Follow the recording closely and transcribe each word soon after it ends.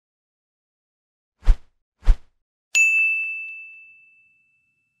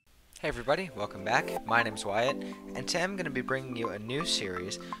Hey everybody, welcome back. My name's Wyatt, and today I'm going to be bringing you a new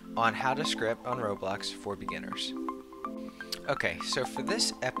series on how to script on Roblox for beginners. Okay, so for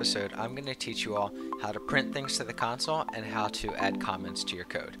this episode, I'm going to teach you all how to print things to the console and how to add comments to your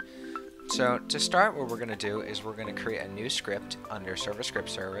code. So to start, what we're going to do is we're going to create a new script under Server Script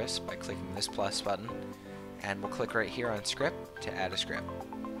Service by clicking this plus button, and we'll click right here on Script to add a script.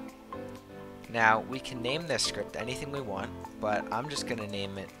 Now, we can name this script anything we want, but I'm just going to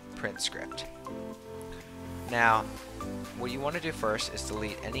name it print script. Now, what you want to do first is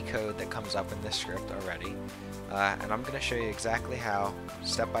delete any code that comes up in this script already, and I'm going to show you exactly how,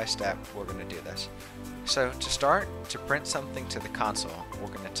 step by step, we're going to do this. So to start, to print something to the console, we're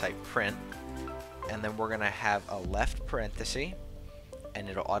going to type print, and then we're going to have a left parenthesis, and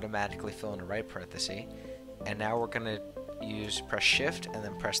it'll automatically fill in a right parenthesis, and now we're going to press shift and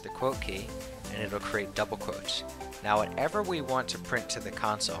then press the quote key, and it'll create double quotes. Now whatever we want to print to the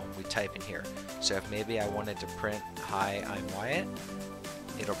console, we type in here. So if maybe I wanted to print hi, I'm Wyatt,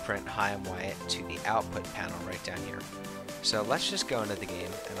 it'll print hi, I'm Wyatt to the output panel right down here. So let's just go into the game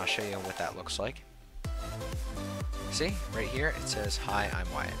and I'll show you what that looks like. See, right here it says hi,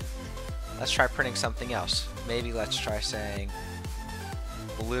 I'm Wyatt. Let's try printing something else. Maybe let's try saying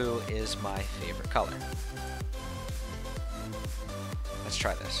blue is my favorite color. Let's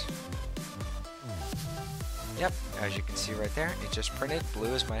try this. Yep, as you can see right there, it just printed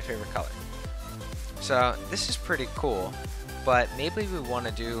blue is my favorite color. So this is pretty cool, but maybe we want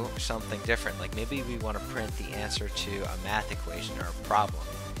to do something different. Like maybe we want to print the answer to a math equation or a problem.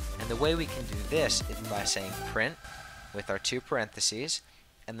 And the way we can do this is by saying print with our two parentheses,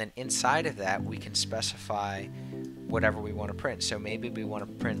 and then inside of that we can specify whatever we want to print. So maybe we want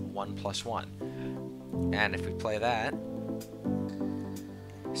to print 1 plus 1. And if we play that,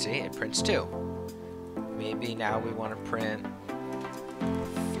 see, it prints 2. Maybe now we want to print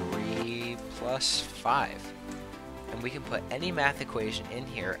 3 plus 5. And we can put any math equation in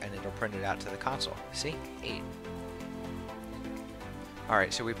here and it'll print it out to the console. See? 8.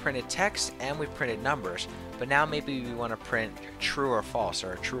 Alright, so we printed text and we printed numbers, but now maybe we want to print true or false,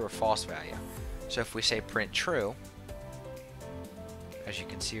 or a true or false value. So if we say print true, as you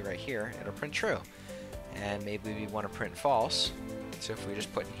can see right here, it'll print true. And maybe we want to print false, so if we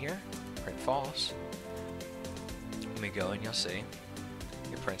just put in here, print false, we go and you'll see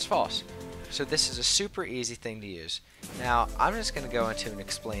it prints false. So this is a super easy thing to use. Now I'm just going to go into and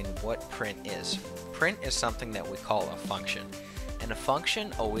explain what print is. Print is something that we call a function, and a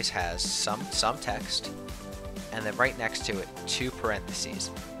function always has some text and then right next to it 2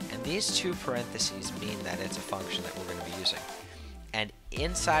 parentheses, and these 2 parentheses mean that it's a function that we're going to be using. And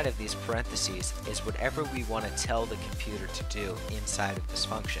inside of these parentheses is whatever we want to tell the computer to do inside of this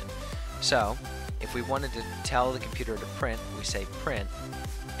function. So if we wanted to tell the computer to print, we say print,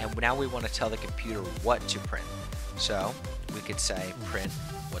 and now we want to tell the computer what to print. So we could say print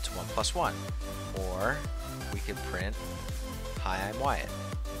what's 1 plus 1, or we could print hi, I'm Wyatt,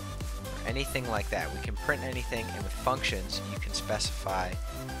 or anything like that. We can print anything, and with functions you can specify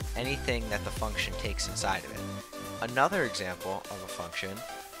anything that the function takes inside of it. Another example of a function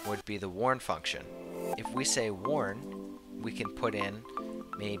would be the warn function. If we say warn, we can put in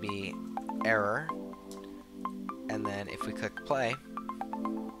maybe error, and then if we click play,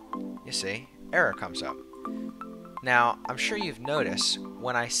 you see error comes up. Now I'm sure you've noticed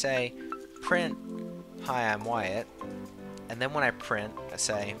when I say print hi, I'm Wyatt, and then when I print, I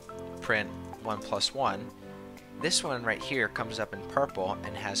say print 1 plus 1, this one right here comes up in purple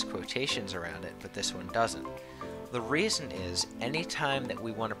and has quotations around it, but this one doesn't. The reason is, anytime that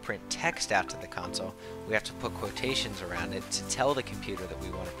we want to print text out to the console, we have to put quotations around it to tell the computer that we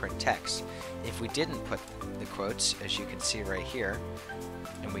want to print text. If we didn't put the quotes, as you can see right here,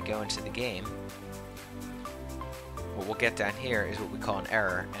 and we go into the game, what we'll get down here is what we call an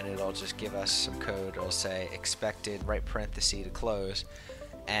error, and it'll just give us some code. It'll say expected right parenthesis to close,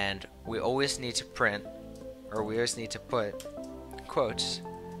 and we always need to print, or we always need to put quotes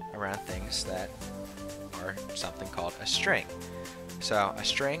around things that or something called a string. So a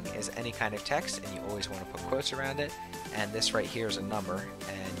string is any kind of text, and you always want to put quotes around it, and this right here is a number,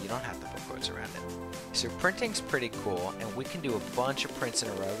 and you don't have to put quotes around it. So printing's pretty cool, and we can do a bunch of prints in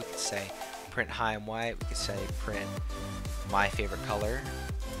a row. We could say print hi, I'm Wyatt, we could say print my favorite color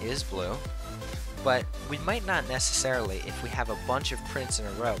is blue, but we might not necessarily, if we have a bunch of prints in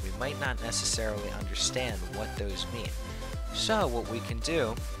a row, we might not necessarily understand what those mean. So what we can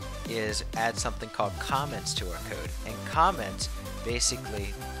do is add something called comments to our code. And comments,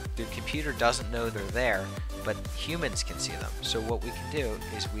 basically, the computer doesn't know they're there but humans can see them. So what we can do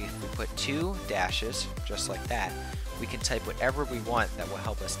is if we put 2 dashes, just like that, we can type whatever we want that will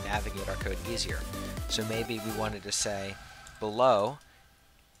help us navigate our code easier. So maybe we wanted to say below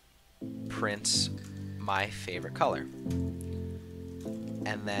prints my favorite color.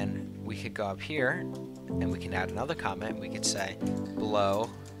 And then we could go up here and we can add another comment. We could say below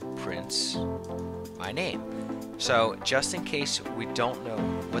prints my name. So just in case we don't know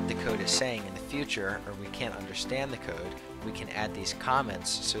what the code is saying in the future, or we can't understand the code, we can add these comments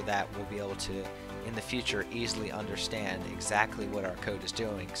so that we'll be able to, in the future, easily understand exactly what our code is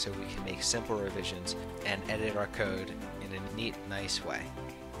doing, so we can make simple revisions and edit our code in a neat, nice way.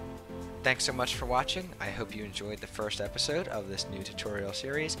 Thanks so much for watching. I hope you enjoyed the first episode of this new tutorial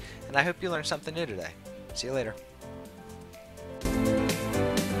series, and I hope you learned something new today. See you later.